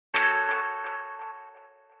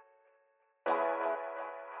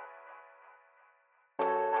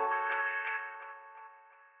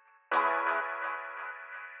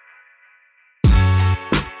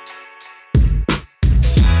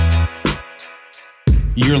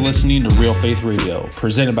You're listening to Real Faith Radio,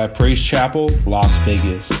 presented by Praise Chapel, Las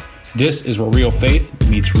Vegas. This is where real faith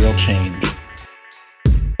meets real change.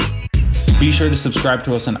 Be sure to subscribe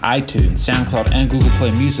to us on iTunes, SoundCloud, and Google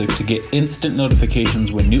Play Music to get instant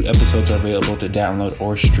notifications when new episodes are available to download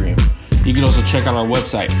or stream. You can also check out our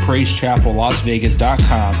website,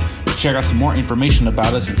 praisechapellasvegas.com, to check out some more information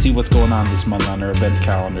about us and see what's going on this month on our events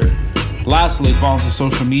calendar. Lastly, follow us on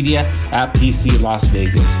social media at PC Las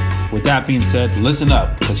Vegas. With that being said, listen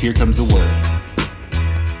up, because here comes the word.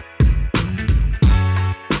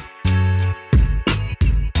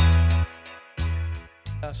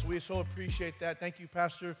 So we so appreciate that. Thank you,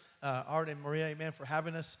 Pastor Art and Maria, amen, for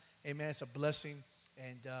having us. Amen. It's a blessing.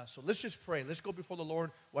 And so let's just pray. Let's go before the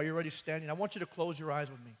Lord while you're already standing. I want you to close your eyes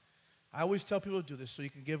with me. I always tell people to do this so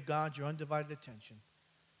you can give God your undivided attention.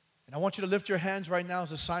 And I want you to lift your hands right now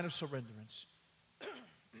as a sign of surrenderance.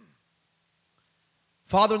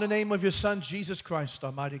 Father, in the name of your Son, Jesus Christ,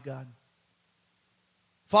 Almighty God.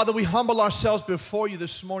 Father, we humble ourselves before you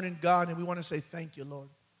this morning, God, and we want to say thank you, Lord,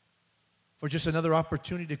 for just another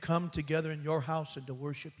opportunity to come together in your house and to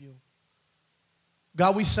worship you.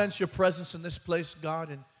 God, we sense your presence in this place, God,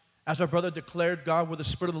 and as our brother declared, God, where the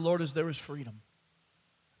Spirit of the Lord is, there is freedom.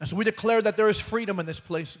 And so we declare that there is freedom in this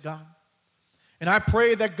place, God. And I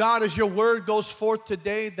pray that, God, as your word goes forth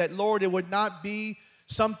today, that, Lord, it would not be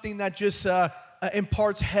something that just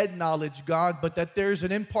imparts head knowledge, God, but that there's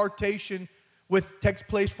an impartation takes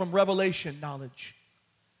place from revelation knowledge.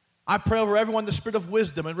 I pray over everyone the spirit of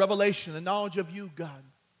wisdom and revelation, the knowledge of you, God.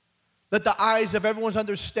 Let the eyes of everyone's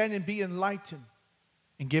understanding be enlightened,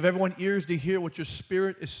 and give everyone ears to hear what your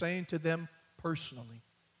Spirit is saying to them personally.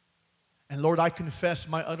 And Lord, I confess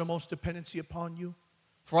my uttermost dependency upon you.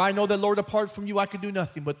 For I know that, Lord, apart from you I can do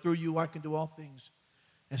nothing, but through you I can do all things.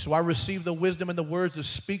 And so I receive the wisdom and the words to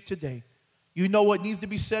speak today. You know what needs to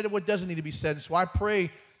be said and what doesn't need to be said. And so I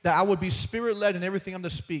pray that I would be Spirit-led in everything I'm to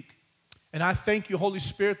speak. And I thank you, Holy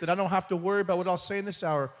Spirit, that I don't have to worry about what I'll say in this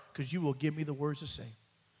hour, because you will give me the words to say.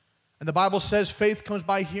 And the Bible says faith comes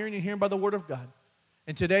by hearing, and hearing by the word of God.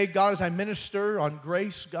 And today, God, as I minister on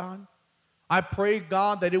grace, God, I pray,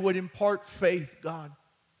 God, that it would impart faith, God,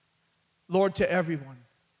 Lord, to everyone.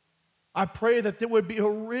 I pray that there would be a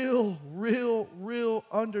real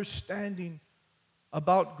understanding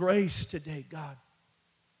about grace today, God.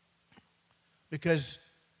 Because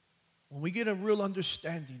when we get a real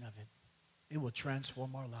understanding of it, it will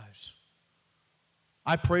transform our lives.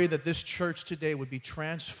 I pray that this church today would be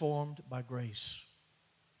transformed by grace.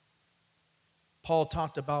 Paul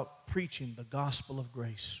talked about preaching the gospel of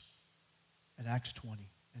grace in Acts 20.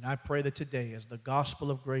 And I pray that today, as the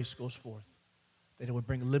gospel of grace goes forth, that it would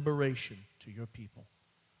bring liberation to your people.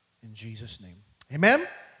 In Jesus' name. Amen?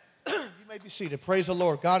 You may be seated. Praise the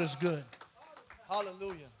Lord. God is good.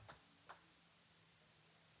 Hallelujah.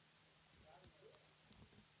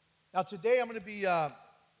 Now today I'm going to be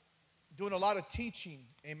doing a lot of teaching,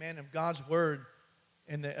 amen, of God's word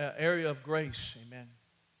in the area of grace, amen.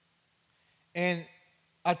 And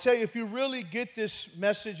I tell you, if you really get this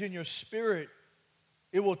message in your spirit,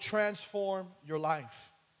 it will transform your life.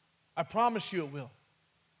 I promise you it will.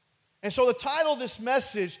 And so the title of this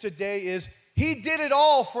message today is, He Did It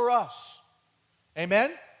All for Us. Amen?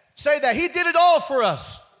 Say that. He did it all for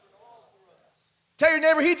us. Tell your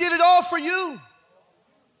neighbor, He did it all for you.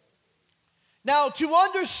 Now, to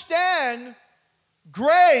understand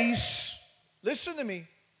grace, listen to me.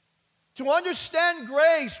 To understand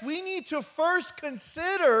grace, we need to first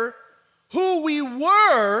consider who we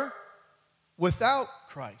were without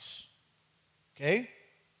Christ. Okay?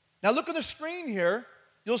 Now look on the screen here.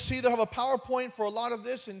 You'll see they'll have a PowerPoint for a lot of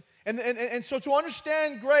this. And so to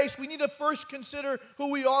understand grace, we need to first consider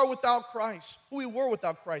who we are without Christ. Who we were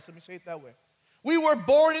without Christ. Let me say it that way. We were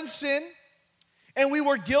born in sin, and we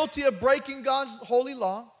were guilty of breaking God's holy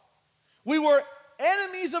law. We were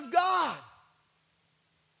enemies of God,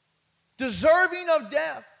 deserving of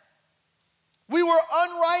death. We were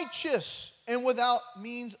unrighteous and without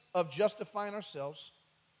means of justifying ourselves.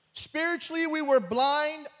 Spiritually, we were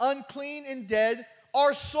blind, unclean, and dead.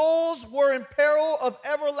 Our souls were in peril of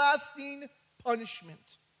everlasting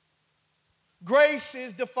punishment. Grace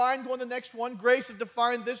is defined, go on the next one. Grace is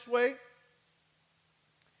defined this way: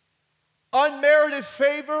 unmerited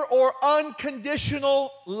favor or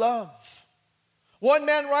unconditional love. One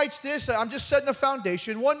man writes this, I'm just setting a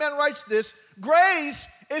foundation. One man writes this: grace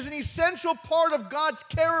is an essential part of God's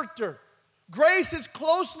character. Grace is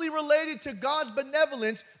closely related to God's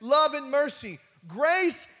benevolence, love, and mercy.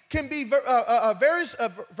 Grace can be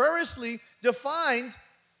variously defined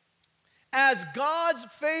as God's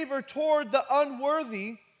favor toward the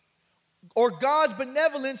unworthy, or God's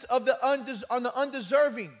benevolence on the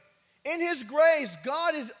undeserving. In His grace,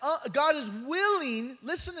 God is willing,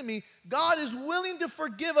 listen to me, God is willing to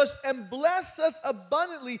forgive us and bless us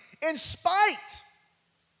abundantly in spite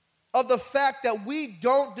of the fact that we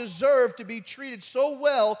don't deserve to be treated so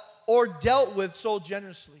well or dealt with so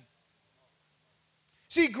generously.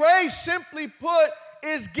 See, grace, simply put,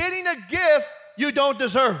 is getting a gift you don't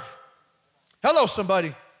deserve. Hello,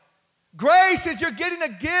 somebody. Grace is you're getting a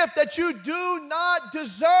gift that you do not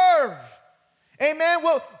deserve. Amen.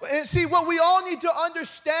 Well, and see, what we all need to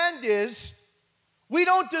understand is we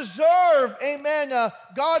don't deserve, amen,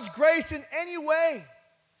 God's grace in any way.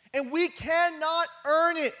 And we cannot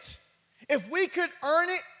earn it. If we could earn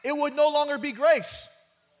it, it would no longer be grace.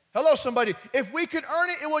 Hello, somebody. If we could earn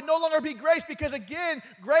it, it would no longer be grace because, again,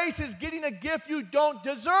 grace is getting a gift you don't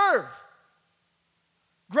deserve.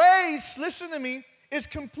 Grace, listen to me, is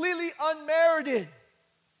completely unmerited.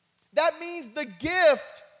 That means the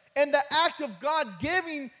gift and the act of God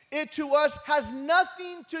giving it to us has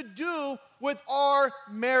nothing to do with our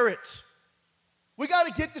merit. We got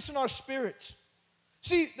to get this in our spirit.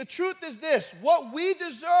 See, the truth is this. What we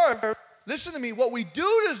deserve, listen to me, what we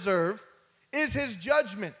do deserve is His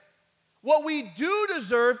judgment. What we do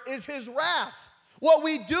deserve is His wrath. What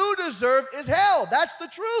we do deserve is hell. That's the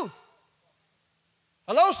truth.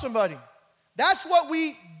 Hello, somebody. That's what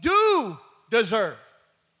we do deserve.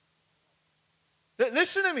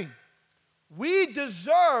 Listen to me. We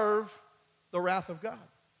deserve the wrath of God.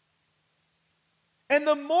 And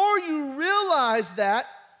the more you realize that,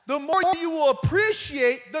 the more you will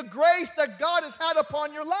appreciate the grace that God has had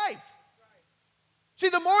upon your life. See,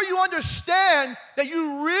 the more you understand that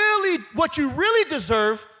what you really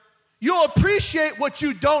deserve, you'll appreciate what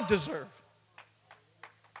you don't deserve.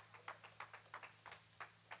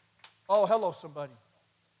 Oh, hello, somebody.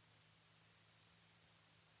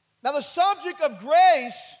 Now, the subject of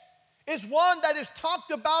grace is one that is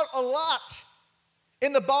talked about a lot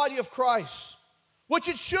in the body of Christ, which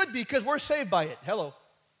it should be because we're saved by it. Hello.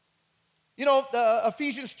 You know,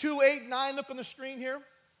 Ephesians 2:8-9, look on the screen here.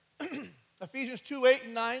 Ephesians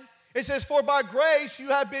 2:8-9. It says, "For by grace you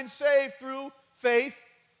have been saved through faith,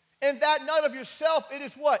 and that not of yourself, it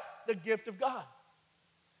is what? The gift of God.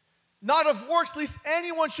 Not of works, lest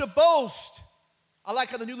anyone should boast." I like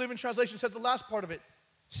how the New Living Translation says the last part of it.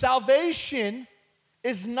 Salvation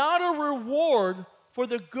is not a reward for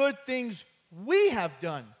the good things we have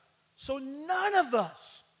done, so none of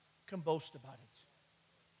us can boast about it.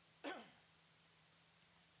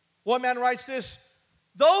 One man writes this: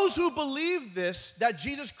 "Those who believe this, that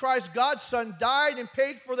Jesus Christ, God's Son, died and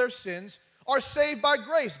paid for their sins, are saved by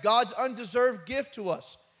grace, God's undeserved gift to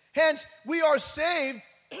us. Hence, we are saved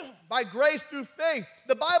by grace through faith."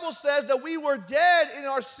 The Bible says that we were dead in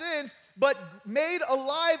our sins, but made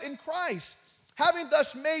alive in Christ. Having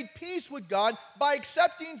thus made peace with God by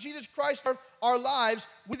accepting Jesus Christ our lives,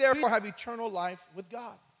 we therefore have eternal life with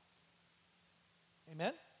God.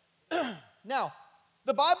 Amen? Now,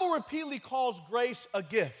 the Bible repeatedly calls grace a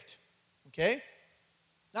gift. Okay?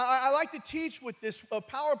 Now, I like to teach with this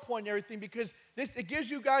PowerPoint and everything because it gives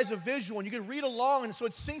you guys a visual and you can read along, and so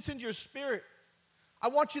it sinks into your spirit. I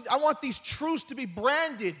want these truths to be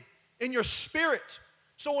branded in your spirit.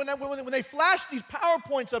 So when they flash these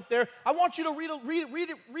PowerPoints up there, I want you to read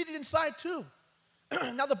it inside too.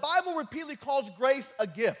 Now, the Bible repeatedly calls grace a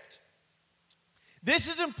gift. This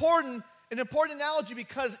is an important analogy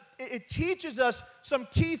because it teaches us some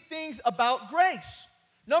key things about grace.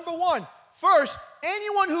 Number one, first,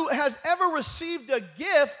 anyone who has ever received a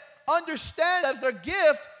gift understands that their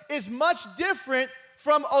gift is much different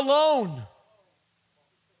from a loan,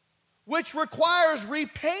 which requires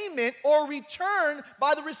repayment or return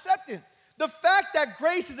by the recipient. The fact that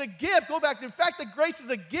grace is a gift, the fact that grace is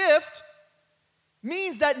a gift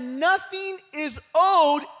means that nothing is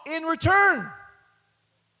owed in return.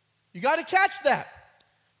 You got to catch that.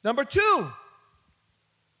 Number two,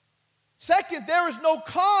 second, there is no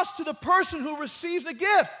cost to the person who receives a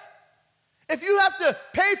gift. If you have to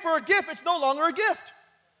pay for a gift, it's no longer a gift.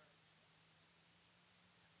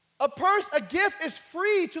 A gift is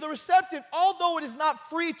free to the recipient, although it is not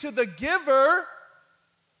free to the giver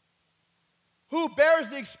who bears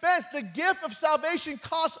the expense. The gift of salvation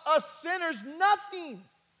costs us sinners nothing.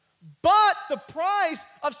 But the price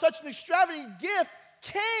of such an extravagant gift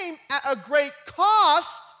came at a great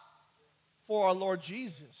cost for our Lord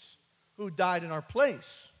Jesus, who died in our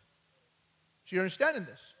place. So you're understanding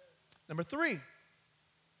this? Number three,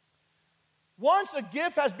 once a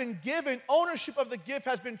gift has been given, ownership of the gift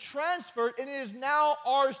has been transferred, and it is now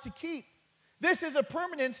ours to keep. This is a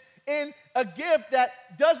permanence in a gift that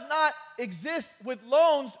does not exist with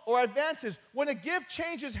loans or advances. When a gift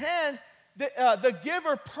changes hands, the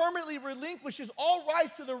giver permanently relinquishes all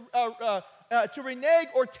rights to renege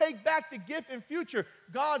or take back the gift in future.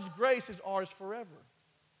 God's grace is ours forever.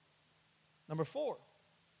 Number 4.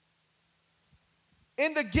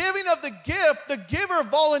 In the giving of the gift, the giver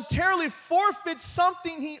voluntarily forfeits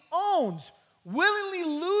something he owns, willingly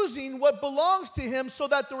losing what belongs to him so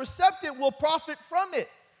that the receptant will profit from it.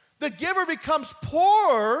 The giver becomes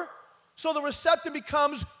poorer, so the receptant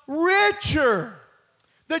becomes richer.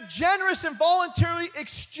 The generous and voluntary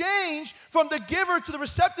exchange from the giver to the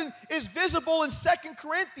receptant is visible in 2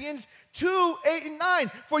 Corinthians 2, 8, and 9.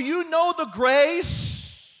 For you know the grace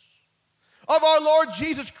of our Lord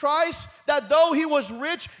Jesus Christ, that though he was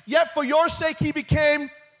rich, yet for your sake he became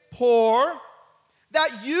poor, that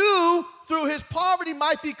you, through his poverty,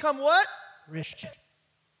 might become what? Rich. Are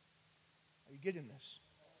you getting this?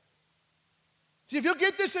 See, if you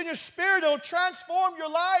get this in your spirit, it'll transform your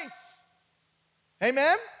life.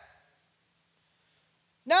 Amen?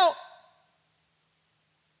 Now,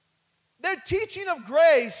 their teaching of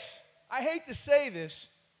grace, I hate to say this,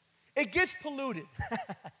 it gets polluted.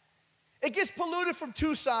 It gets polluted from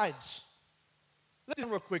 2 sides.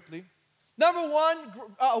 Listen real quickly. Number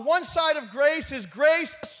one side of grace is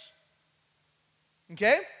grace.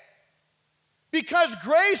 Okay? Because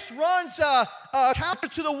grace runs counter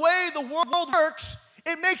to the way the world works,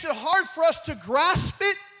 it makes it hard for us to grasp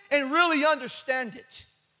it and really understand it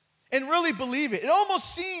and really believe it. It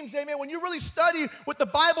almost seems, amen, when you really study what the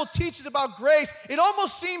Bible teaches about grace, it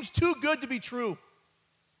almost seems too good to be true.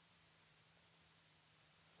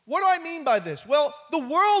 What do I mean by this? Well, the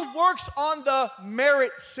world works on the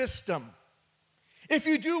merit system. If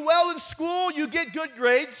you do well in school, you get good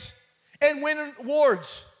grades and win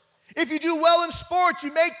awards. If you do well in sports,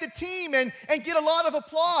 you make the team and get a lot of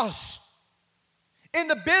applause. In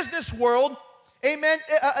the business world, amen,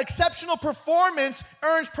 exceptional performance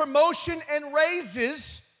earns promotion and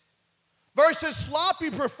raises versus sloppy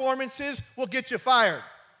performances will get you fired.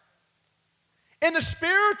 In the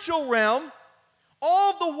spiritual realm,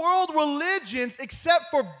 all the world religions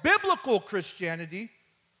except for biblical Christianity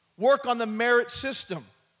work on the merit system.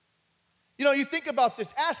 You know, you think about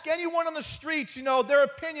this. Ask anyone on the streets, you know, their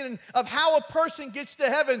opinion of how a person gets to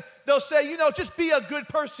heaven. They'll say, you know, just be a good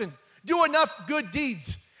person. Do enough good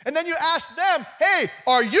deeds. And then you ask them, hey,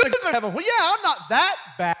 are you going to heaven? Well, yeah, I'm not that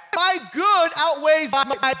bad. My good outweighs my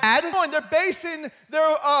bad. And they're basing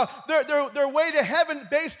their way to heaven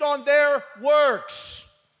based on their works.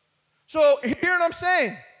 So, hear what I'm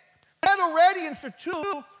saying? That already in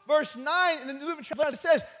 2, verse 9, in the New Living Translation, it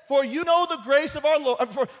says, for you know the grace of our Lord,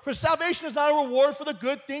 for salvation is not a reward for the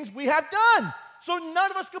good things we have done. So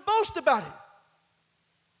none of us could boast about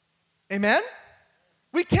it. Amen?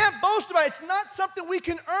 We can't boast about it. It's not something we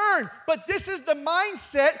can earn. But this is the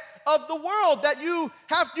mindset of the world, that you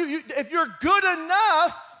have to, if you're good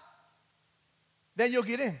enough, then you'll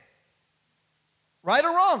get in. Right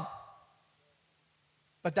or wrong?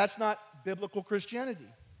 But that's not biblical Christianity.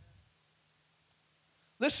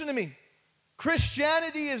 Listen to me.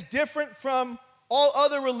 Christianity is different from all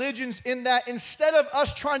other religions in that instead of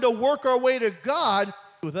us trying to work our way to God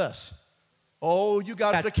with us. Oh, you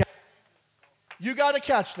got to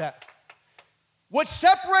catch that. What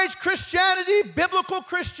separates Christianity, biblical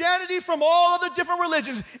Christianity, from all other different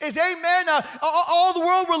religions is, amen, all the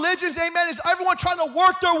world religions, amen, is everyone trying to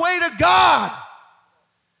work their way to God.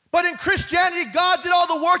 But in Christianity, God did all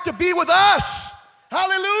the work to be with us.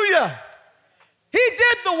 Hallelujah. He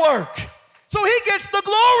did the work. So he gets the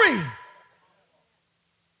glory.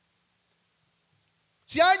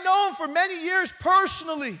 See, I know him for many years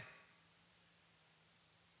personally.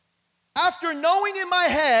 After knowing in my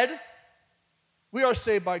head, we are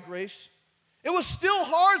saved by grace, it was still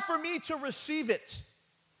hard for me to receive it.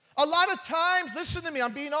 A lot of times, listen to me,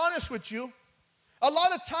 I'm being honest with you. A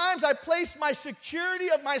lot of times I placed my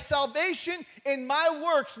security of my salvation in my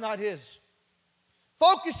works, not his.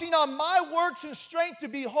 Focusing on my works and strength to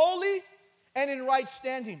be holy and in right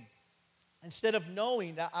standing, instead of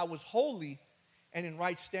knowing that I was holy and in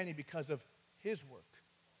right standing because of his work.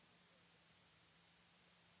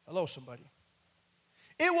 Hello, somebody.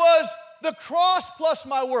 It was the cross plus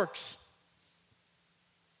my works.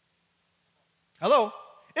 Hello.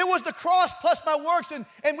 It was the cross plus my works,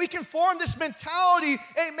 and we can form this mentality,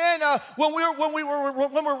 amen, when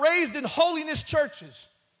we're raised in holiness churches.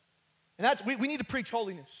 And that's, we need to preach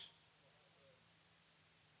holiness.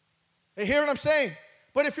 You hear what I'm saying?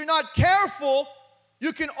 But if you're not careful,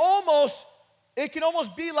 it can almost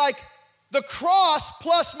be like the cross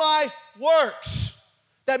plus my works.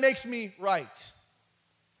 that makes me right.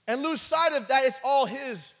 And lose sight of that, it's all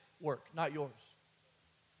his work, not yours.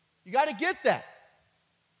 You got to get that.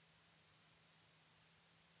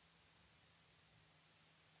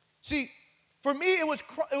 See, for me, it was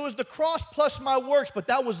the cross plus my works, but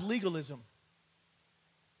that was legalism.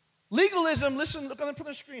 Legalism, listen, look on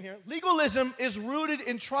the screen here. Legalism is rooted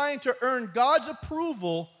in trying to earn God's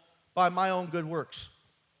approval by my own good works.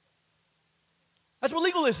 That's what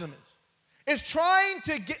legalism is. It's trying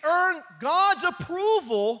to earn God's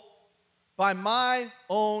approval by my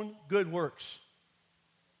own good works.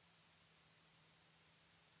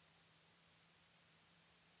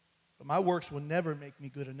 But my works will never make me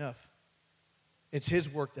good enough. It's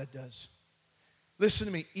his work that does. Listen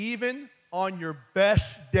to me, even on your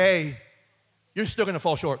best day, you're still going to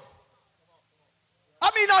fall short. I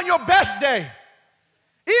mean on your best day.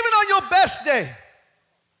 Even on your best day,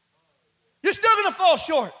 you're still going to fall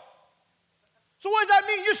short. So what does that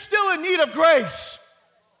mean? You're still in need of grace.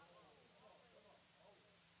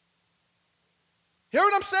 Hear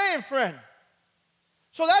what I'm saying, friend?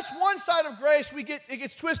 So that's one side of grace. It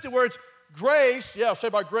gets twisted where it's grace, yeah, I'll say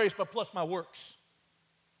by grace, but plus my works.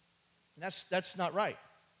 And that's not right.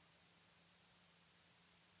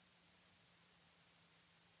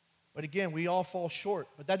 But again, we all fall short.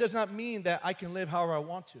 But that does not mean that I can live however I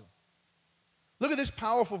want to. Look at this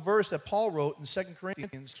powerful verse that Paul wrote in 2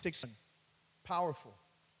 Corinthians 6. Powerful.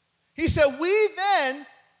 He said, we then,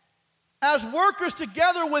 as workers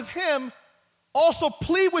together with him, also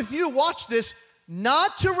plead with you, watch this,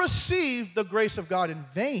 not to receive the grace of God in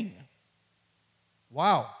vain.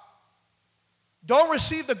 Wow. Don't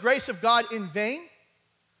receive the grace of God in vain.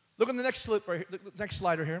 Look at the next slide right here, the next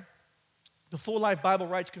slide right here. The Full Life Bible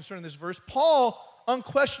writes concerning this verse, Paul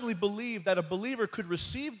unquestionably believed that a believer could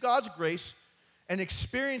receive God's grace and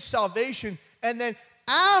experience salvation, and then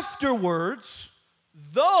afterwards,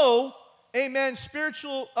 though, amen,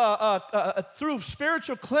 through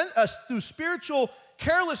spiritual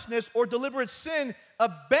carelessness or deliberate sin,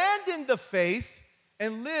 abandon the faith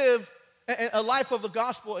and live a life of the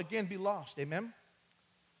gospel, again, be lost. Amen?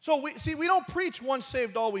 So, we don't preach once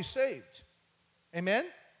saved, always saved. Amen?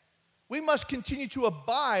 We must continue to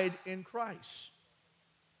abide in Christ.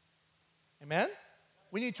 Amen?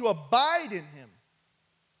 We need to abide in him.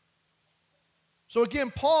 So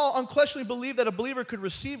again, Paul unquestionably believed that a believer could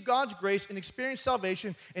receive God's grace and experience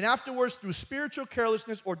salvation, and afterwards, through spiritual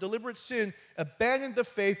carelessness or deliberate sin, abandon the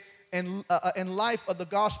faith and life of the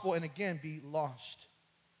gospel, and again, be lost.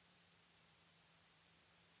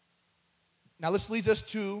 Now this leads us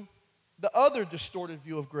to the other distorted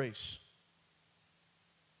view of grace.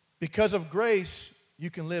 Because of grace, you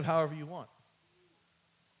can live however you want.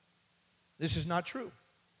 This is not true.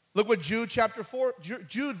 Look what Jude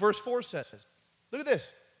verse 4 says. Look at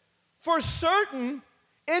this. For certain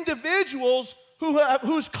individuals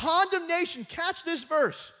whose condemnation, catch this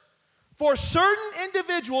verse. For certain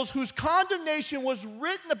individuals whose condemnation was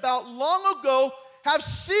written about long ago have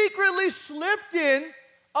secretly slipped in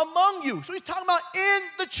among you. So he's talking about in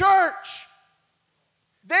the church.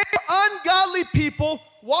 They are ungodly people,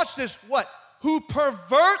 watch this, what? Who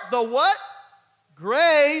pervert the what?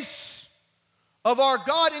 Grace of our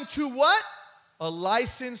God into what? A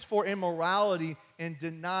license for immorality, and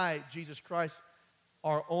deny Jesus Christ,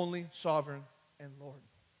 our only sovereign and Lord.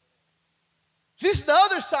 So this is the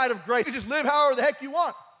other side of grace. You just live however the heck you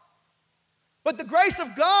want. But the grace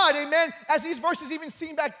of God, amen, as these verses even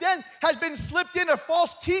seen back then, has been slipped in a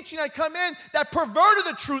false teaching that come in that perverted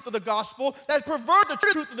the truth of the gospel, that perverted the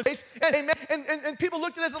truth of the faith, and, amen, and people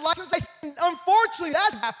looked at it as a license. And unfortunately,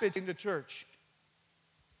 that happened in the church.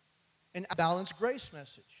 An balanced grace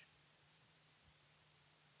message.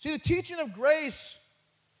 See, the teaching of grace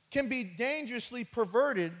can be dangerously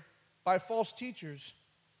perverted by false teachers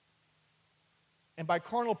and by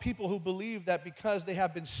carnal people who believe that because they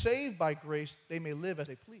have been saved by grace, they may live as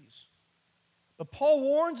they please. But Paul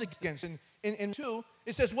warns against, in 2,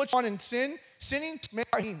 it says, what's on in sin? Sinning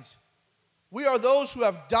means we are those who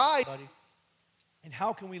have died, and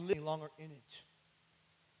how can we live any longer in it?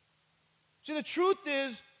 See, the truth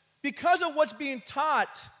is, because of what's being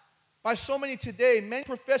taught by so many today, many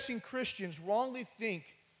professing Christians wrongly think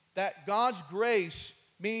that God's grace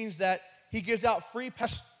means that he gives out free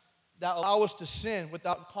passes that allow us to sin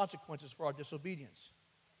without consequences for our disobedience.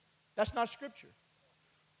 That's not Scripture.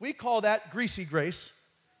 We call that greasy grace,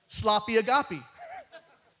 sloppy agape.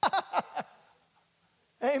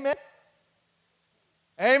 Amen?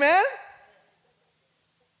 Amen?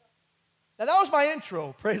 Now that was my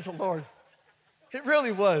intro, praise the Lord. It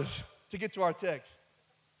really was, to get to our text.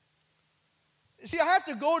 See, I have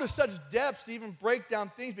to go to such depths to even break down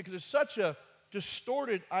things because there's such a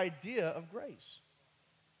distorted idea of grace.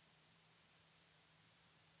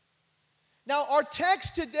 Now, our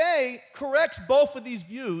text today corrects both of these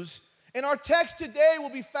views, and our text today will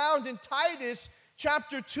be found in Titus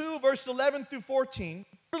chapter 2, verse 11 through 14.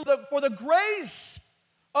 For the grace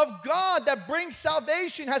of God that brings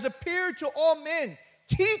salvation has appeared to all men,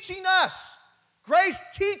 teaching us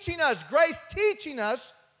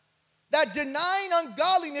that denying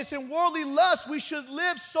ungodliness and worldly lust, we should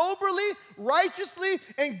live soberly, righteously,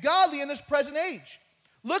 and godly in this present age,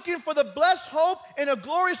 looking for the blessed hope and a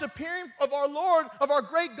glorious appearing of our Lord, of our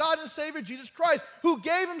great God and Savior, Jesus Christ, who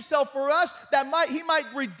gave himself for us that he might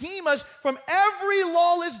redeem us from every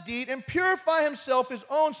lawless deed and purify himself his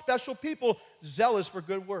own special people, zealous for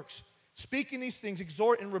good works. Speaking these things,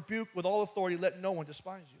 exhort and rebuke with all authority, let no one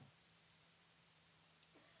despise you.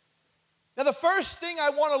 Now, the first thing I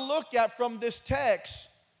want to look at from this text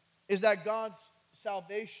is that God's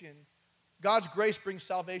grace brings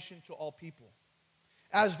salvation to all people.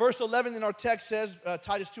 As verse 11 in our text says,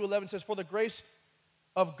 Titus 2:11 says, for the grace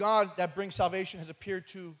of God that brings salvation has appeared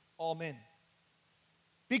to all men.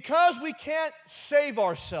 Because we can't save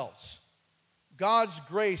ourselves, God's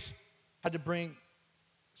grace had to bring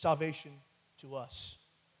salvation to us.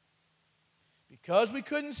 Because we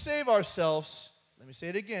couldn't save ourselves, let me say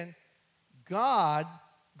it again,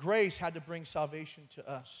 grace had to bring salvation to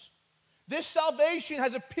us. This salvation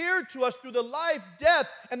has appeared to us through the life, death,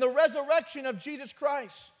 and the resurrection of Jesus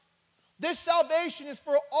Christ. This salvation is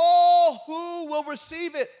for all who will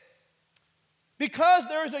receive it. Because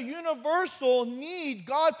there is a universal need,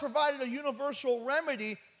 God provided a universal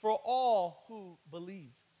remedy for all who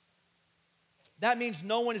believe. That means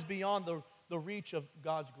no one is beyond the reach of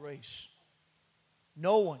God's grace.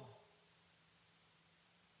 No one.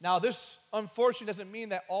 Now, this unfortunately doesn't mean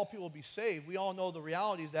that all people will be saved. We all know the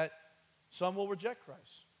reality is that some will reject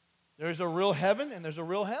Christ. There's a real heaven and there's a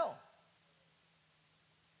real hell.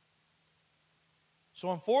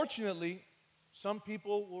 So unfortunately, some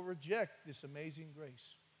people will reject this amazing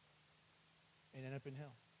grace and end up in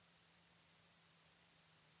hell.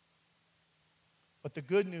 But the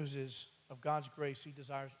good news is, of God's grace, he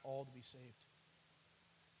desires all to be saved.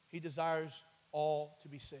 He desires all to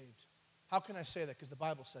be saved. How can I say that? Because the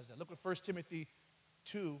Bible says that. Look what 1 Timothy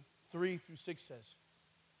 2, 3 through 6 says.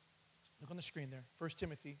 Look on the screen there. 1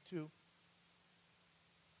 Timothy 2,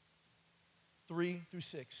 3 through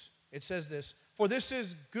 6. It says this, for this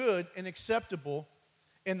is good and acceptable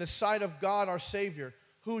in the sight of God our Savior,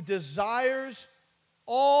 who desires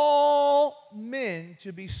all men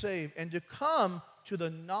to be saved and to come to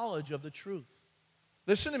the knowledge of the truth.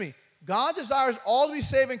 Listen to me. God desires all to be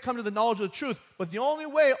saved and come to the knowledge of the truth. But the only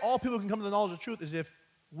way all people can come to the knowledge of the truth is if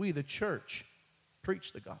we, the church,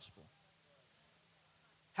 preach the gospel.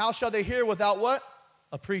 How shall they hear without what?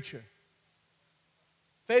 A preacher.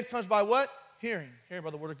 Faith comes by what? Hearing. Hearing by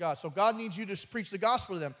the word of God. So God needs you to preach the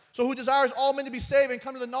gospel to them. So who desires all men to be saved and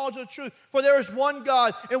come to the knowledge of the truth? For there is one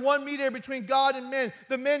God and one mediator between God and men,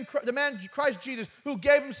 the man Christ Jesus, who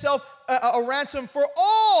gave himself a ransom for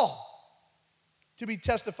all to be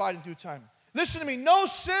testified in due time. Listen to me. No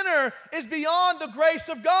sinner is beyond the grace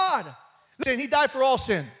of God. Listen, he died for all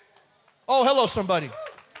sin. Oh, hello, somebody.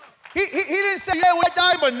 He didn't say, yeah, we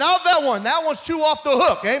died, but not that one. That one's too off the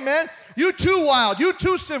hook. Amen. You too wild. You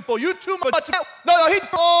too sinful. You too much. No, he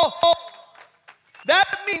for all. That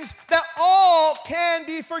means that all can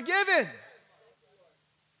be forgiven.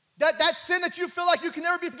 That sin that you feel like you can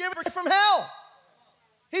never be forgiven from hell.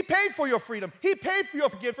 He paid for your freedom. He paid for your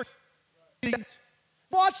forgiveness.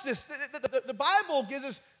 Watch this. The Bible gives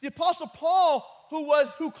us the Apostle Paul,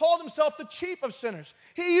 who called himself the chief of sinners.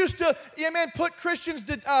 He used to, put Christians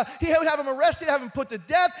to, he would have them arrested, have them put to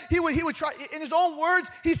death. He would try, in his own words,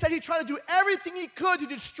 he said he tried to do everything he could to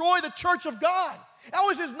destroy the church of God. That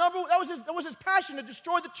was his passion, to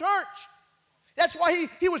destroy the church. That's why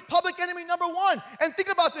he was public enemy number one. And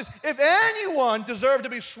think about this. If anyone deserved to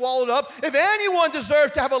be swallowed up, if anyone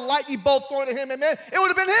deserved to have a lightning bolt thrown at him, amen, it would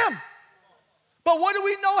have been him. But what do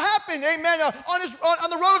we know happened? Amen. On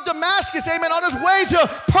the road of Damascus, amen, on his way to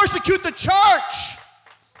persecute the church,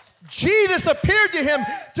 Jesus appeared to him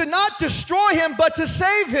to not destroy him, but to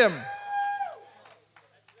save him.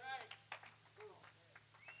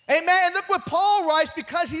 Amen. And look what Paul writes,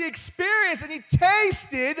 because he experienced and he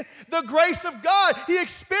tasted the grace of God. He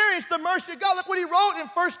experienced the mercy of God. Look what he wrote in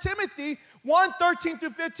 1 Timothy 1, 13 through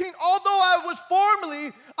 15. Although I was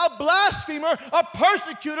formerly a blasphemer, a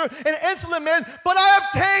persecutor, an insolent man, but I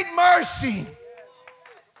obtained mercy.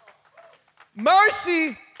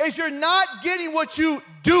 Mercy is you're not getting what you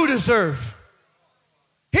do deserve.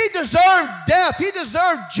 He deserved death. He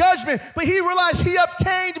deserved judgment. But he realized he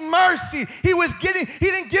obtained mercy. He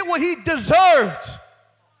didn't get what he deserved.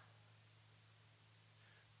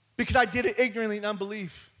 Because I did it ignorantly in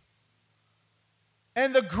unbelief.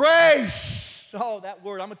 And the grace, oh, that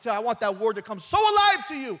word, I'm going to tell you, I want that word to come so alive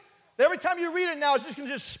to you. That every time you read it now, it's just going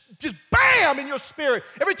to just bam in your spirit.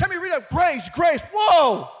 Every time you read it, grace,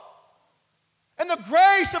 whoa. And the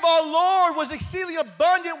grace of our Lord was exceedingly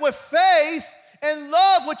abundant with faith and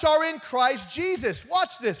love which are in Christ Jesus.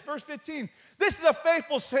 Watch this, verse 15. This is a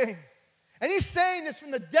faithful saying. And he's saying this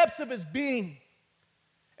from the depths of his being.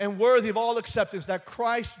 And worthy of all acceptance, that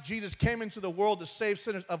Christ Jesus came into the world to save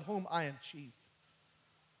sinners, of whom I am chief.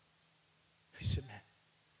 He said, man.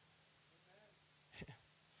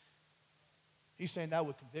 He's saying that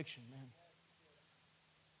with conviction, man.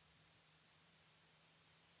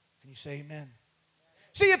 Can you say amen?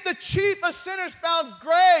 See, if the chief of sinners found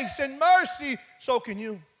grace and mercy, so can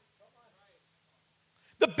you.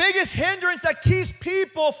 The biggest hindrance that keeps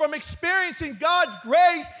people from experiencing God's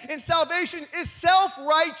grace and salvation is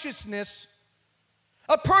self-righteousness.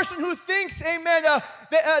 A person who thinks, amen,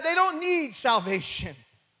 they don't need salvation.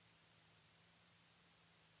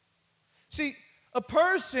 See, a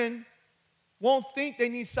person won't think they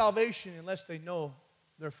need salvation unless they know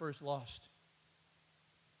they're first lost.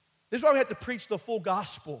 This is why we have to preach the full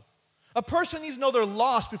gospel. A person needs to know they're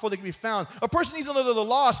lost before they can be found. A person needs to know they're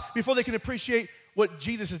lost before they can appreciate what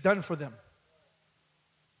Jesus has done for them.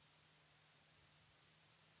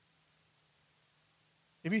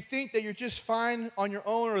 If you think that you're just fine on your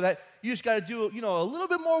own or that you just got to do, a little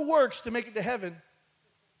bit more works to make it to heaven,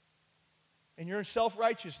 and you're in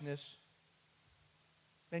self-righteousness,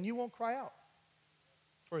 then you won't cry out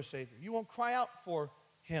for a Savior. You won't cry out for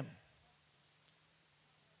Him.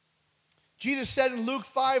 Jesus said in Luke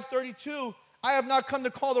 5:32, I have not come to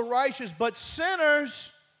call the righteous, but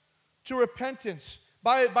sinners to repentance.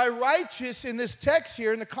 By righteous in this text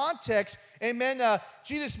here, in the context, amen,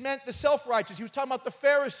 Jesus meant the self-righteous. He was talking about the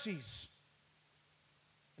Pharisees.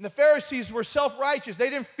 And the Pharisees were self-righteous. They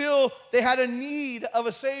didn't feel they had a need of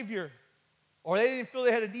a Savior, or they didn't feel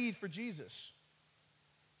they had a need for Jesus.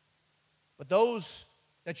 But those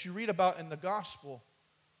that you read about in the gospel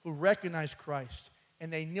who recognized Christ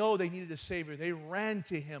and they know they needed a Savior, they ran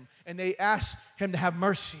to Him and they asked Him to have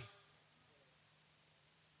mercy.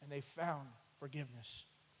 And they found forgiveness.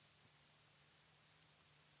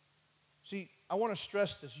 See, I want to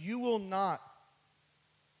stress this. You will not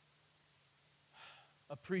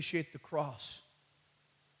appreciate the cross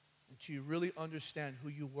until you really understand who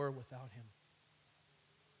you were without Him.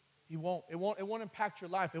 You won't. It won't impact your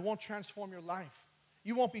life. It won't transform your life.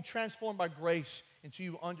 You won't be transformed by grace until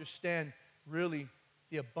you understand really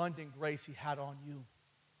the abundant grace He had on you.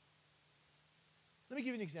 Let me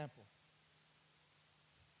give you an example.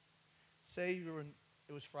 Say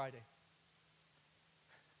it was Friday.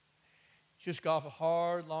 Just got off a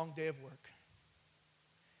hard, long day of work.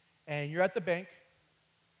 And you're at the bank.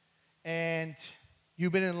 And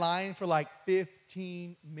you've been in line for like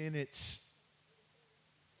 15 minutes.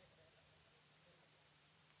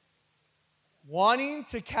 Wanting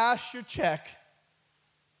to cash your check.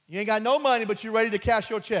 You ain't got no money, but you're ready to cash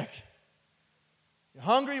your check. You're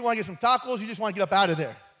hungry, you want to get some tacos, you just want to get up out of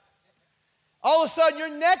there. All of a sudden,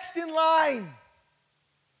 you're next in line.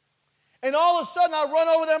 And all of a sudden, I run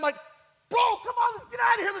over there, I'm like, bro, come on, let's get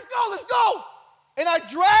out of here, let's go. And I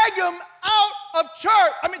drag him out of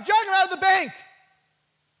church. Drag him out of the bank.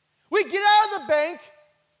 We get out of the bank,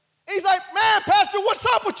 and he's like, man, Pastor, what's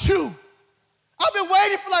up with you? I've been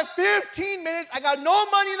waiting for like 15 minutes. I got no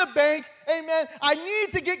money in the bank. Amen. I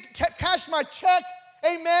need to cash my check.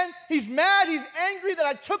 Amen. He's mad. He's angry that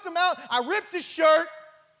I took him out. I ripped his shirt.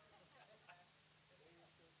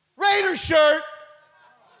 Raider shirt.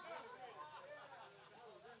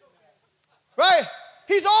 Right?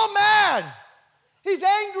 He's all mad. He's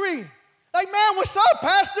angry. Like, man, what's up,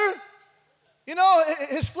 Pastor?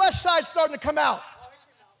 His flesh side's starting to come out.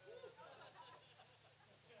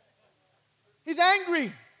 He's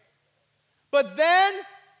angry. But then,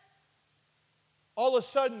 all of a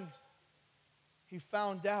sudden, he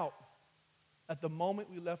found out at the moment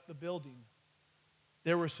we left the building,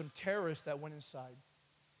 there were some terrorists that went inside.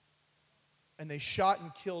 And they shot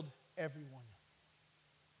and killed everyone.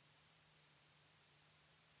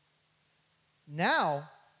 Now,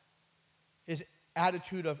 his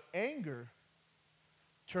attitude of anger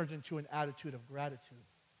turns into an attitude of gratitude.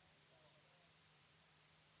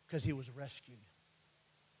 Because he was rescued.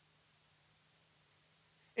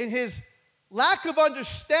 In his lack of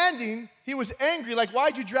understanding, he was angry, like,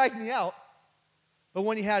 why'd you drag me out? But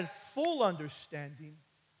when he had full understanding,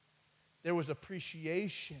 there was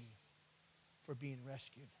appreciation for being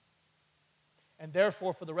rescued. And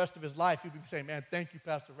therefore, for the rest of his life, he'd be saying, man, thank you,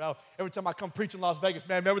 Pastor Ralph. Every time I come preach in Las Vegas,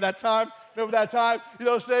 man, remember that time? Remember that time? You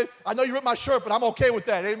know what I'm saying? I know you ripped my shirt, but I'm okay with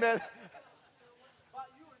that. Amen.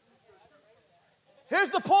 Here's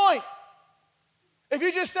the point. If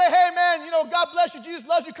you just say, hey, man, you know, God bless you, Jesus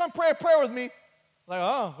loves you, come pray a prayer with me. Like,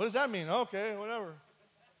 oh, what does that mean? Okay, whatever.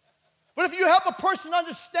 But if you help a person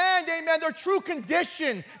understand, amen, their true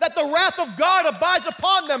condition, that the wrath of God abides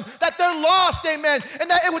upon them, that they're lost, amen, and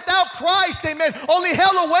that without Christ, amen, only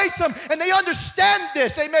hell awaits them, and they understand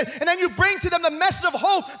this, amen, and then you bring to them the message of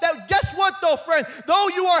hope that guess what, though, friend, though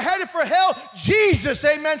you are headed for hell, Jesus,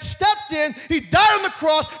 amen, stepped in, he died on the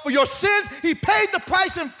cross for your sins, he paid the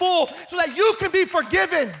price in full so that you can be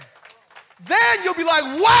forgiven. Then you'll be like,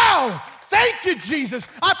 wow, thank you, Jesus,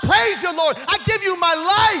 I praise you, Lord, I give you my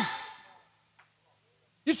life.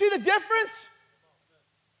 You see the difference?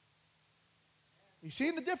 You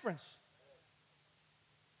see the difference?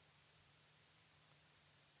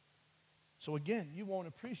 So again, you won't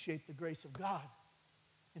appreciate the grace of God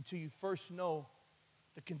until you first know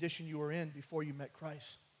the condition you were in before you met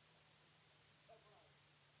Christ.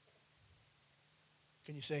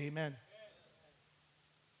 Can you say amen?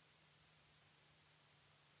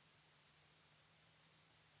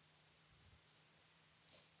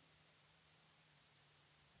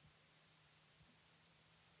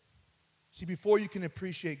 See, before you can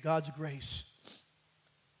appreciate God's grace,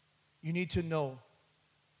 you need to know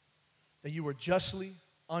that you were justly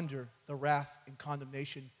under the wrath and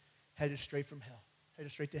condemnation, headed straight from hell,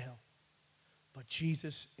 headed straight to hell. But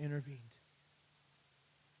Jesus intervened.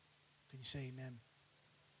 Can you say amen?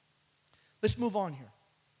 Let's move on here.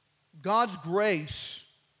 God's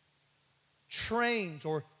grace trains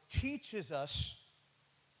or teaches us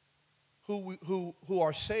who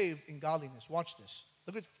are saved in godliness. Watch this.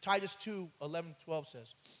 Look at Titus 2, 11, 12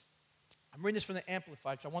 says. I'm reading this from the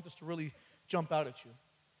Amplified because I want this to really jump out at you.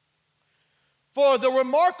 For the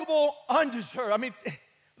remarkable,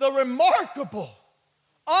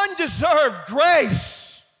 undeserved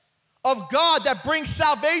grace of God that brings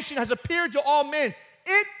salvation has appeared to all men.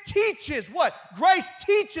 It teaches what? Grace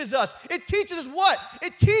teaches us. It teaches us what?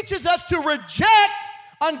 It teaches us to reject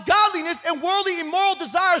ungodliness and worldly immoral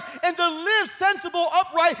desires and to live sensible,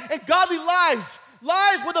 upright, and godly lives.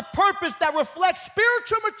 Lives with a purpose that reflects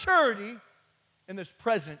spiritual maturity in this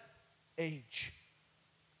present age.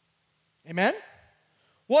 Amen?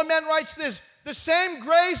 One man writes this, the same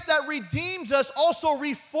grace that redeems us also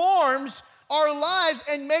reforms our lives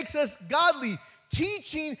and makes us godly.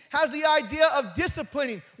 Teaching has the idea of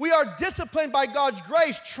disciplining. We are disciplined by God's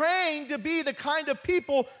grace, trained to be the kind of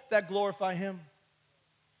people that glorify Him.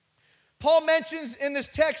 Paul mentions in this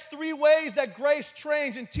text 3 ways that grace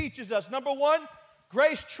trains and teaches us. Number 1,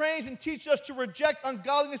 grace trains and teaches us to reject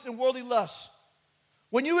ungodliness and worldly lusts.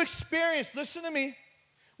 When you experience, listen to me,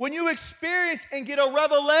 when you experience and get a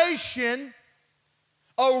revelation,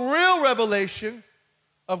 a real revelation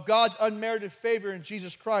of God's unmerited favor in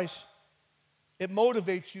Jesus Christ, it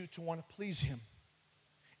motivates you to want to please Him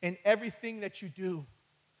in everything that you do,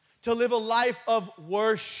 to live a life of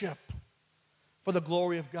worship for the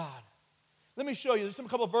glory of God. Let me show you. There's a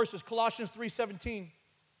couple of verses. Colossians 3:17.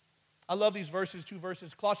 I love these verses, 2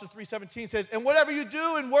 verses. Colossians 3:17 says, and whatever you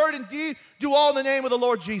do in word and deed, do all in the name of the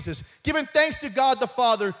Lord Jesus, giving thanks to God the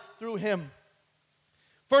Father through Him.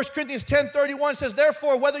 1 Corinthians 10:31 says,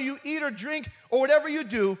 therefore, whether you eat or drink or whatever you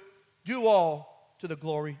do all to the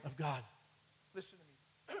glory of God. Listen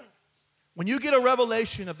to me. When you get a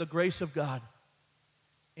revelation of the grace of God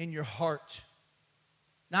in your heart,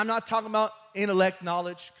 now I'm not talking about intellect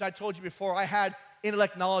knowledge, because I told you before, I had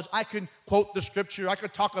intellect knowledge. I can quote the scripture. I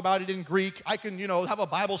could talk about it in Greek. I can, have a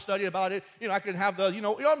Bible study about it. I can have the, you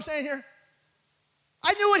know what I'm saying here?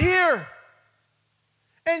 I knew it here.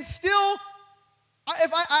 And still,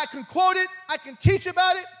 if I can quote it, I can teach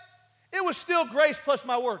about it, it was still grace plus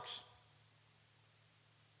my works.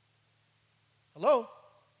 Hello?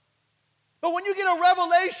 But when you get a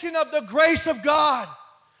revelation of the grace of God,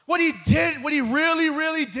 what He did, what He really,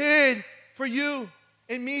 really did for you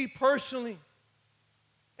and me personally,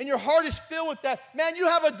 and your heart is filled with that, man, you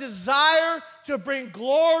have a desire to bring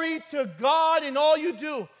glory to God in all you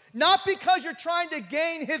do. Not because you're trying to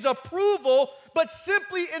gain His approval, but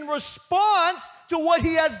simply in response to what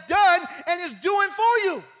He has done and is doing for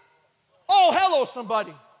you. Oh, hello,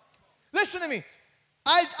 somebody. Listen to me.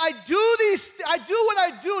 I do what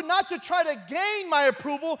I do not to try to gain my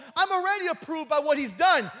approval. I'm already approved by what He's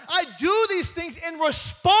done. I do these things in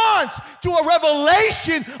response to a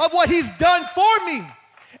revelation of what He's done for me.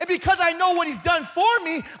 And because I know what he's done for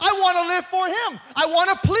me, I want to live for him. I want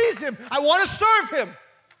to please him. I want to serve him.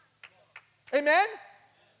 Amen?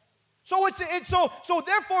 So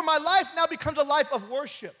therefore my life now becomes a life of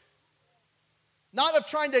worship. Not of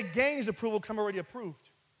trying to gain his approval because I'm already approved.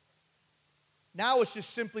 Now it's just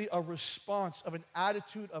simply a response of an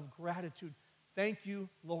attitude of gratitude. Thank you,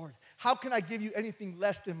 Lord. How can I give you anything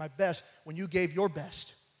less than my best when you gave your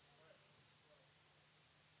best?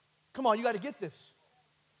 Come on, you got to get this.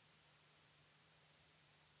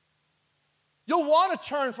 You'll want to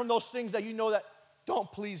turn from those things that you know that don't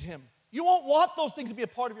please him. You won't want those things to be a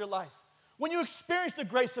part of your life. When you experience the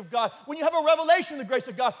grace of God, when you have a revelation of the grace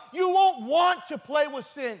of God, you won't want to play with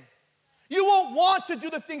sin. You won't want to do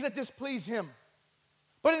the things that displease him.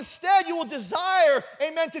 But instead, you will desire,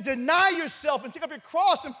 amen, to deny yourself and take up your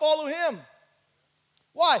cross and follow him.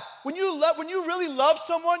 Why? When you really love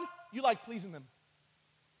someone, you like pleasing them.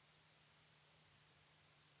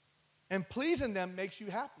 And pleasing them makes you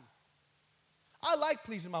happy. I like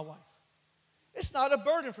pleasing my wife. It's not a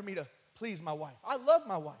burden for me to please my wife. I love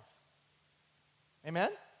my wife. Amen?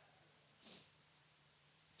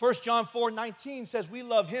 1 John 4:19 says we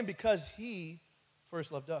love him because he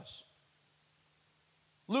first loved us.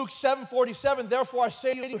 Luke 7:47, therefore I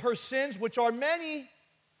say to you, her sins, which are many,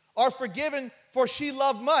 are forgiven, for she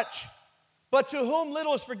loved much. But to whom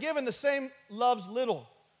little is forgiven, the same loves little.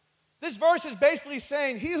 This verse is basically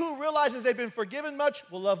saying, he who realizes they've been forgiven much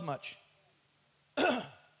will love much.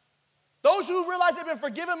 Those who realize they've been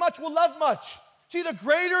forgiven much will love much. See, the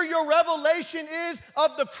greater your revelation is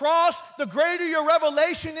of the cross, the greater your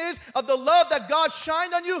revelation is of the love that God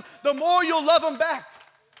shined on you, the more you'll love him back.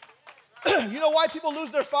 You know why people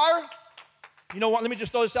lose their fire? You know what? Let me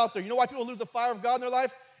just throw this out there. You know why people lose the fire of God in their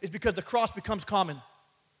life? It's because the cross becomes common.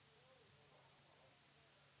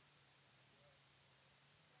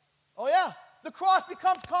 Oh, yeah. The cross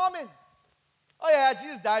becomes common. Oh, yeah,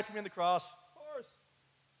 Jesus died for me on the cross. Of course.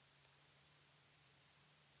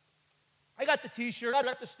 I got the t-shirt. I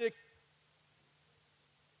got the stick.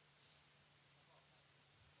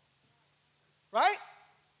 Right?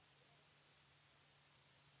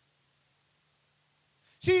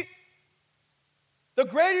 See, the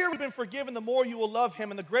greater you've been forgiven, the more you will love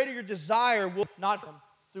him, and the greater your desire will not come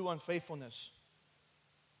through unfaithfulness.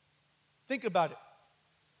 Think about it.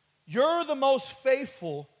 You're the most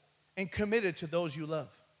faithful and committed to those you love.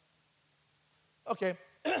 Okay,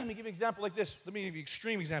 let me give you an example like this. Let me give you an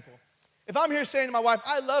extreme example. If I'm here saying to my wife,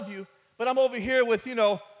 I love you, but I'm over here with,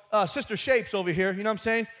 Sister Shapes over here, you know what I'm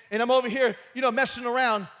saying? And I'm over here, messing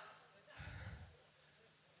around.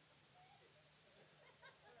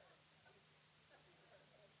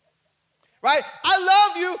 Right? I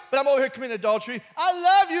love you, but I'm over here committing adultery. I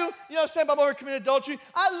love you, but I'm over here committing adultery.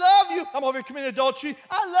 I love you, I'm over here committing adultery.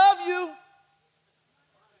 I love you.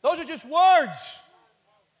 Those are just words.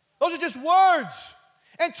 Those are just words.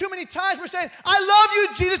 And too many times we're saying, I love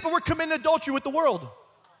you, Jesus, but we're committing adultery with the world.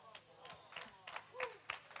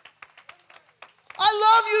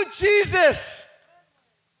 I love you, Jesus,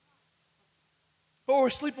 but we're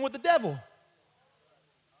sleeping with the devil.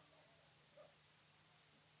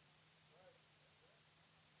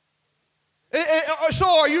 So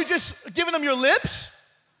are you just giving them your lips?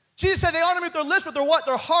 Jesus said they honor me with their lips, but their what?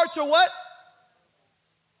 Their hearts are what?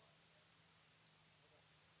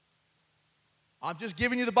 I'm just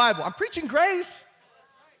giving you the Bible. I'm preaching grace.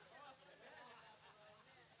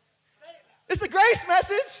 It's the grace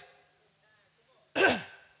message.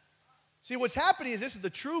 See, what's happening is this is the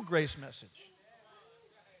true grace message.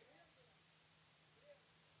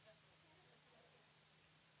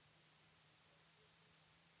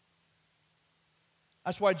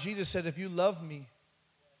 That's why Jesus said, if you love me,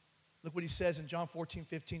 look what he says in John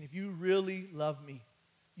 14:15. If you really love me,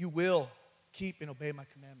 you will keep and obey my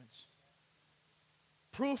commandments.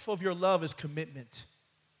 Proof of your love is commitment.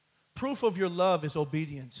 Proof of your love is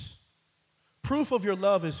obedience. Proof of your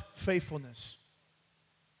love is faithfulness.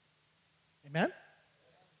 Amen?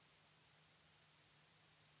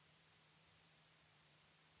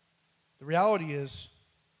 The reality is,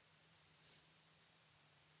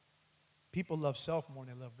 people love self more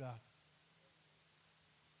than they love God.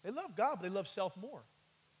 They love God, but they love self more.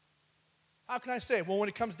 How can I say it? Well, when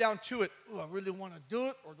it comes down to it, I really want to do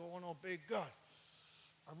it or do I want to obey God?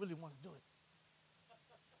 I really want to do it.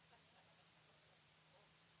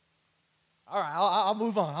 All right, I'll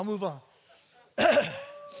move on. I'll move on.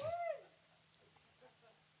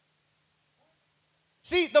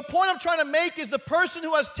 See, the point I'm trying to make is the person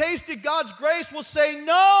who has tasted God's grace will say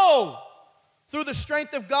no through the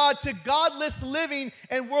strength of God to godless living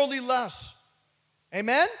and worldly lusts.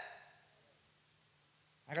 Amen?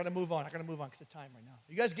 I got to move on because of time right now.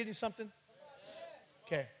 You guys getting something?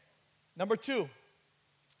 Okay. Number 2.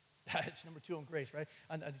 It's number 2 on grace, right?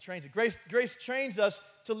 And trains it. Grace trains us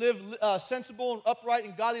to live sensible, upright,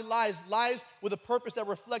 and godly lives with a purpose that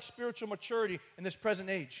reflects spiritual maturity in this present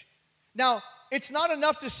age. Now, it's not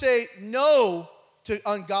enough to say no to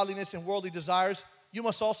ungodliness and worldly desires. You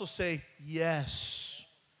must also say yes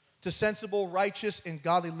to sensible, righteous, and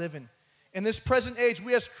godly living. In this present age,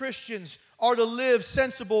 we as Christians are to live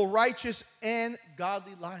sensible, righteous, and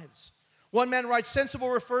godly lives. One man writes, sensible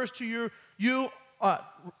refers to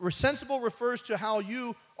sensible refers to how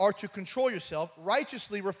you are to control yourself.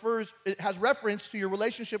 Righteously it has reference to your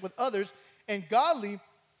relationship with others, and godly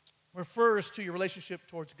refers to your relationship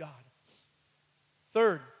towards God.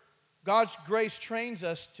 Third, God's grace trains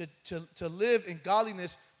us to live in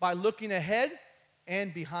godliness by looking ahead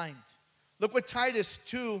and behind. Look what Titus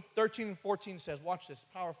 2:13 and 14 says. Watch this,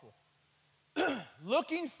 powerful.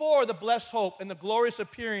 Looking for the blessed hope and the glorious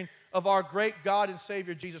appearing of our great God and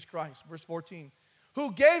Savior Jesus Christ. Verse 14.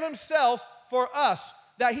 Who gave himself for us,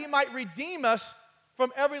 that he might redeem us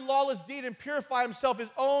from every lawless deed and purify himself his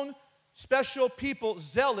own special people,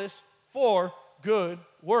 zealous for good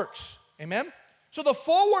works. Amen? So the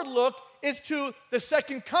forward look is to the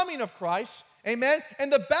second coming of Christ. Amen?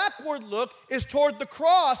 And the backward look is toward the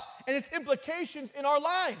cross and its implications in our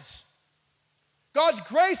lives. God's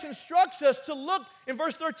grace instructs us to look, in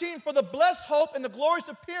verse 13, for the blessed hope and the glorious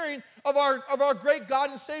appearing of our great God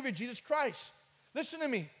and Savior, Jesus Christ. Listen to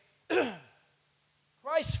me.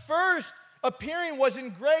 Christ's first appearing was in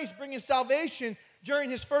grace, bringing salvation. During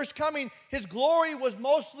his first coming, his glory was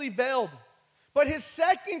mostly veiled. But his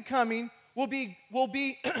second coming will be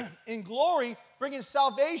in glory, bringing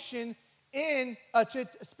salvation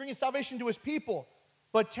to his people,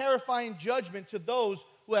 but terrifying judgment to those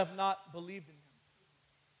who have not believed in him.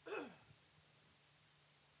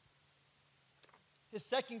 His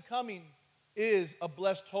second coming is a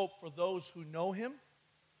blessed hope for those who know him,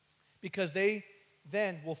 because they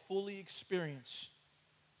then will fully experience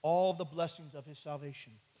all the blessings of his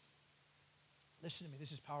salvation. Listen to me,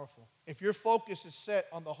 this is powerful. If your focus is set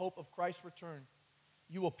on the hope of Christ's return,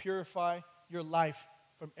 you will purify your life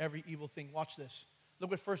from every evil thing. Watch this.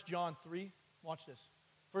 Look at 1 John 3. Watch this.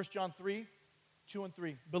 1 John 3, 2 and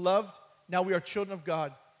 3. Beloved, now we are children of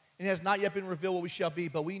God, and it has not yet been revealed what we shall be,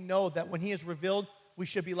 but we know that when he is revealed, we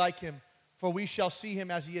should be like him, for we shall see him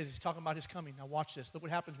as he is. He's talking about his coming. Now watch this. Look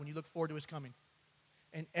what happens when you look forward to his coming.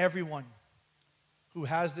 And everyone who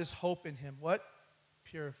has this hope in him, what?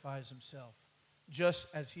 Purifies himself, just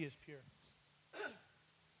as he is pure.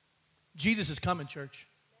 Jesus is coming, church.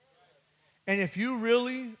 And if you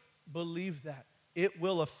really believe that, it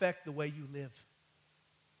will affect the way you live.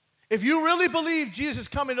 If you really believe Jesus is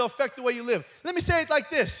coming, it'll affect the way you live. Let me say it like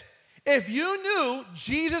this. If you knew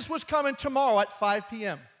Jesus was coming tomorrow at 5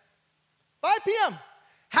 p.m., 5 p.m.,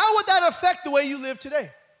 how would that affect the way you live today?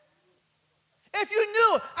 If you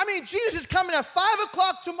knew, Jesus is coming at 5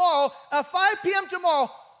 o'clock tomorrow, at 5 p.m. tomorrow,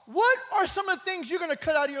 what are some of the things you're going to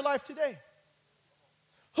cut out of your life today?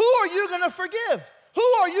 Who are you going to forgive? Who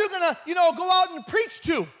are you going to, go out and preach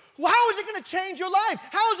to? How is it going to change your life?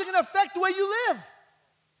 How is it going to affect the way you live?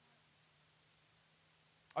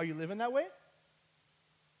 Are you living that way?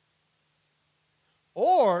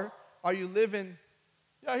 Or are you living,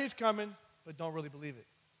 yeah, he's coming, but don't really believe it?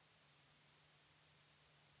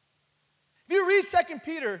 If you read 2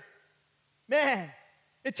 Peter, man,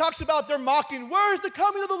 it talks about they're mocking. Where's the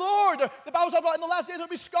coming of the Lord? The Bible talks about in the last days there'll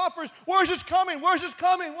be scoffers. Where's this coming? Where's this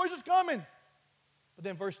coming? Where's this coming? But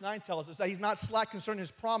then verse 9 tells us that he's not slack concerning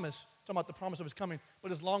his promise, talking about the promise of his coming,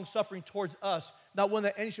 but his long-suffering towards us, not willing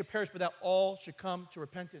that any should perish, but that all should come to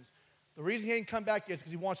repentance. The reason he ain't come back yet is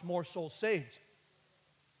because he wants more souls saved.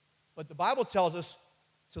 But the Bible tells us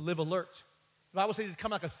to live alert. The Bible says he's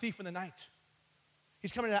coming like a thief in the night.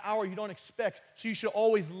 He's coming at an hour you don't expect, so you should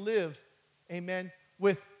always live, amen,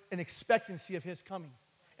 with an expectancy of his coming.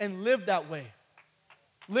 And live that way.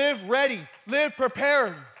 Live ready. Live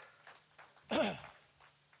prepared.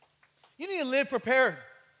 You need to live prepared.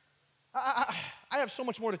 I have so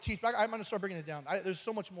much more to teach, but I'm going to start bringing it down. There's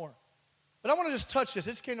so much more. But I want to just touch this.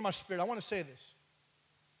 It just came to my spirit. I want to say this.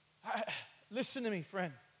 Listen to me,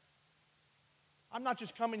 friend. I'm not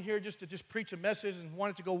just coming here just to preach a message and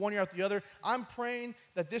want it to go one ear out the other. I'm praying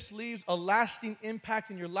that this leaves a lasting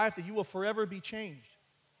impact in your life, that you will forever be changed.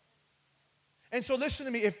 And so listen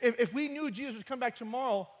to me. If we knew Jesus would come back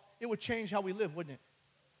tomorrow, it would change how we live, wouldn't it?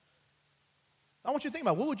 I want you to think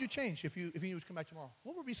about, what would you change if you knew he was come back tomorrow?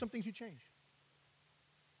 What would be some things you change?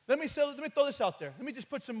 Let me throw this out there. Let me just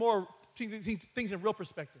put some more things in real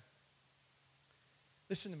perspective.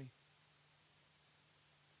 Listen to me.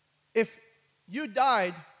 If you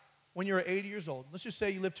died when you were 80 years old, let's just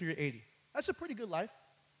say you lived till you're 80. That's a pretty good life,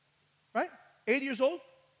 right? 80 years old.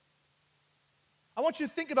 I want you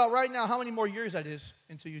to think about right now how many more years that is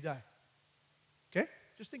until you die. Okay?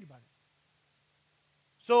 Just think about it.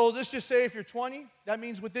 So let's just say if you're 20, that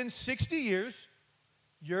means within 60 years,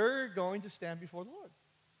 you're going to stand before the Lord.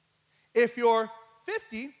 If you're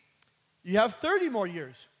 50, you have 30 more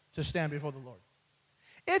years to stand before the Lord.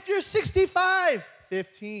 If you're 65,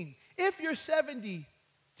 15. If you're 70,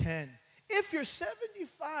 10. If you're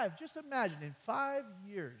 75, just imagine in 5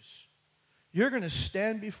 years, you're going to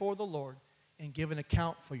stand before the Lord and give an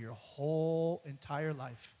account for your whole entire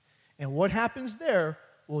life. And what happens there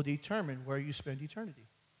will determine where you spend eternity.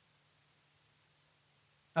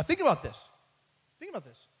 Now think about this. Think about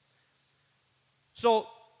this. So,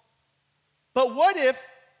 but what if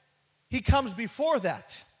he comes before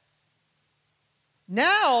that?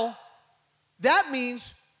 Now, that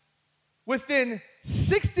means within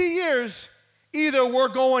 60 years, either we're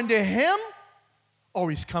going to him or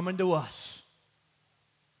he's coming to us.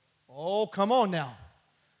 Oh, come on now.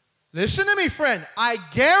 Listen to me, friend. I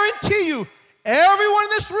guarantee you, everyone in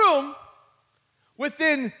this room,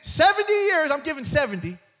 within 70 years, I'm giving 70.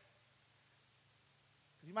 You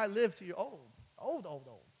might live till you're old.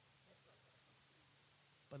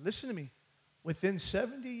 But listen to me. Within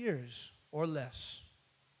 70 years or less,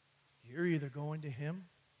 you're either going to him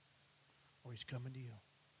or he's coming to you.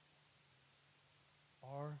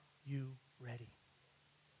 Are you ready?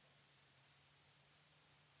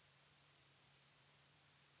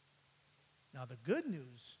 Now, the good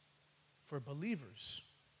news for believers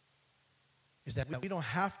is that we don't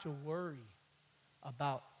have to worry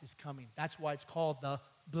about his coming. That's why it's called the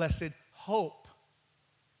blessed hope,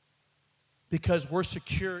 because we're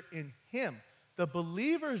secure in him. The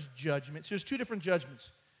believer's judgment, so there's two different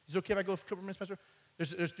judgments. Is it okay if I go a couple minutes, Pastor?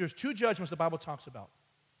 There's two judgments the Bible talks about.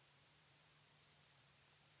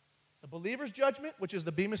 The believer's judgment, which is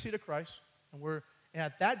the bema seat of Christ, and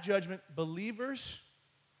at that judgment, believers,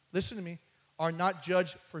 listen to me, are not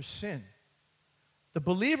judged for sin. The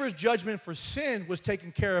believer's judgment for sin was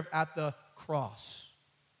taken care of at the cross.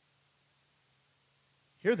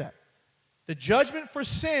 Hear that. The judgment for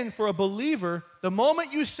sin for a believer, the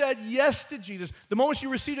moment you said yes to Jesus, the moment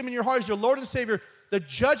you received him in your heart as your Lord and Savior, the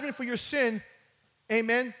judgment for your sin,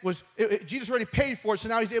 amen, Jesus already paid for it, so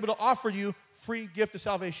now he's able to offer you free gift of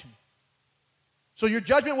salvation. So your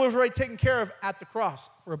judgment was already taken care of at the cross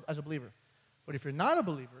as a believer. But if you're not a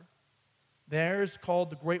believer, there's called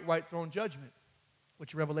the Great White Throne Judgment,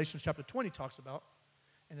 which Revelation chapter 20 talks about.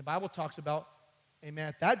 And the Bible talks about, amen,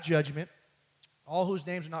 at that judgment, all whose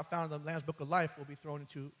names are not found in the Lamb's Book of Life will be thrown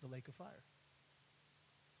into the lake of fire.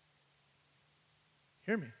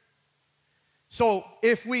 Hear me. So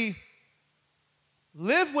if we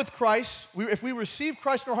live with Christ, if we receive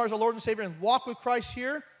Christ in our hearts as our Lord and Savior and walk with Christ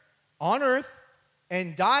here on earth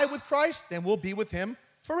and die with Christ, then we'll be with him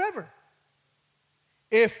forever.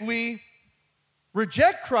 If we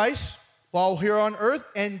reject Christ while here on earth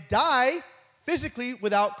and die physically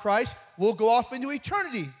without Christ, we'll go off into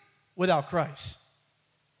eternity without Christ.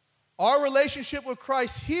 Our relationship with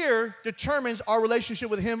Christ here determines our relationship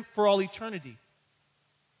with him for all eternity.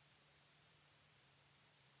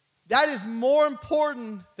 That is more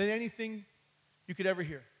important than anything you could ever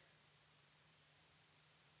hear.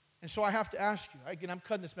 And so I have to ask you, again, I'm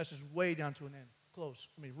cutting this message way down to an end. Close,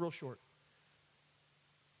 real short.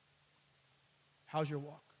 How's your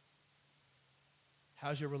walk?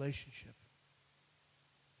 How's your relationship?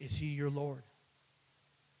 Is he your Lord?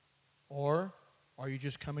 Or are you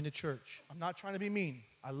just coming to church? I'm not trying to be mean.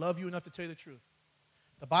 I love you enough to tell you the truth.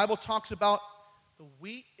 The Bible talks about the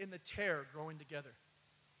wheat and the tare growing together.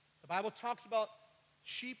 The Bible talks about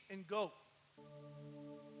sheep and goat.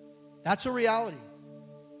 That's a reality.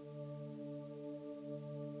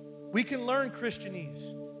 We can learn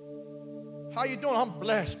Christianese. How you doing? I'm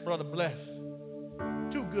blessed, brother, blessed.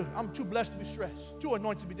 Too good. I'm too blessed to be stressed. Too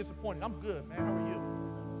anointed to be disappointed. I'm good, man. How are you?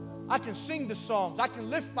 I can sing the songs. I can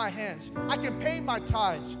lift my hands. I can pay my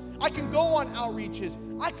tithes. I can go on outreaches.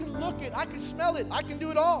 I can look it. I can smell it. I can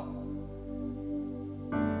do it all.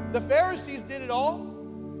 The Pharisees did it all.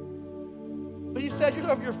 But he said, you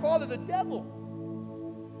love your father, the devil.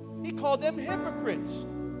 He called them hypocrites.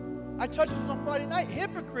 I touched this on Friday night.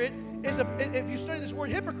 Hypocrite is if you study this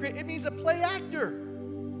word hypocrite, it means a play actor.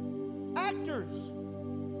 Actors.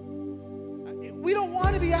 We don't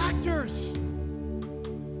want to be actors.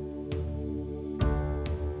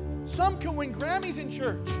 Some can win Grammys in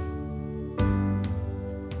church.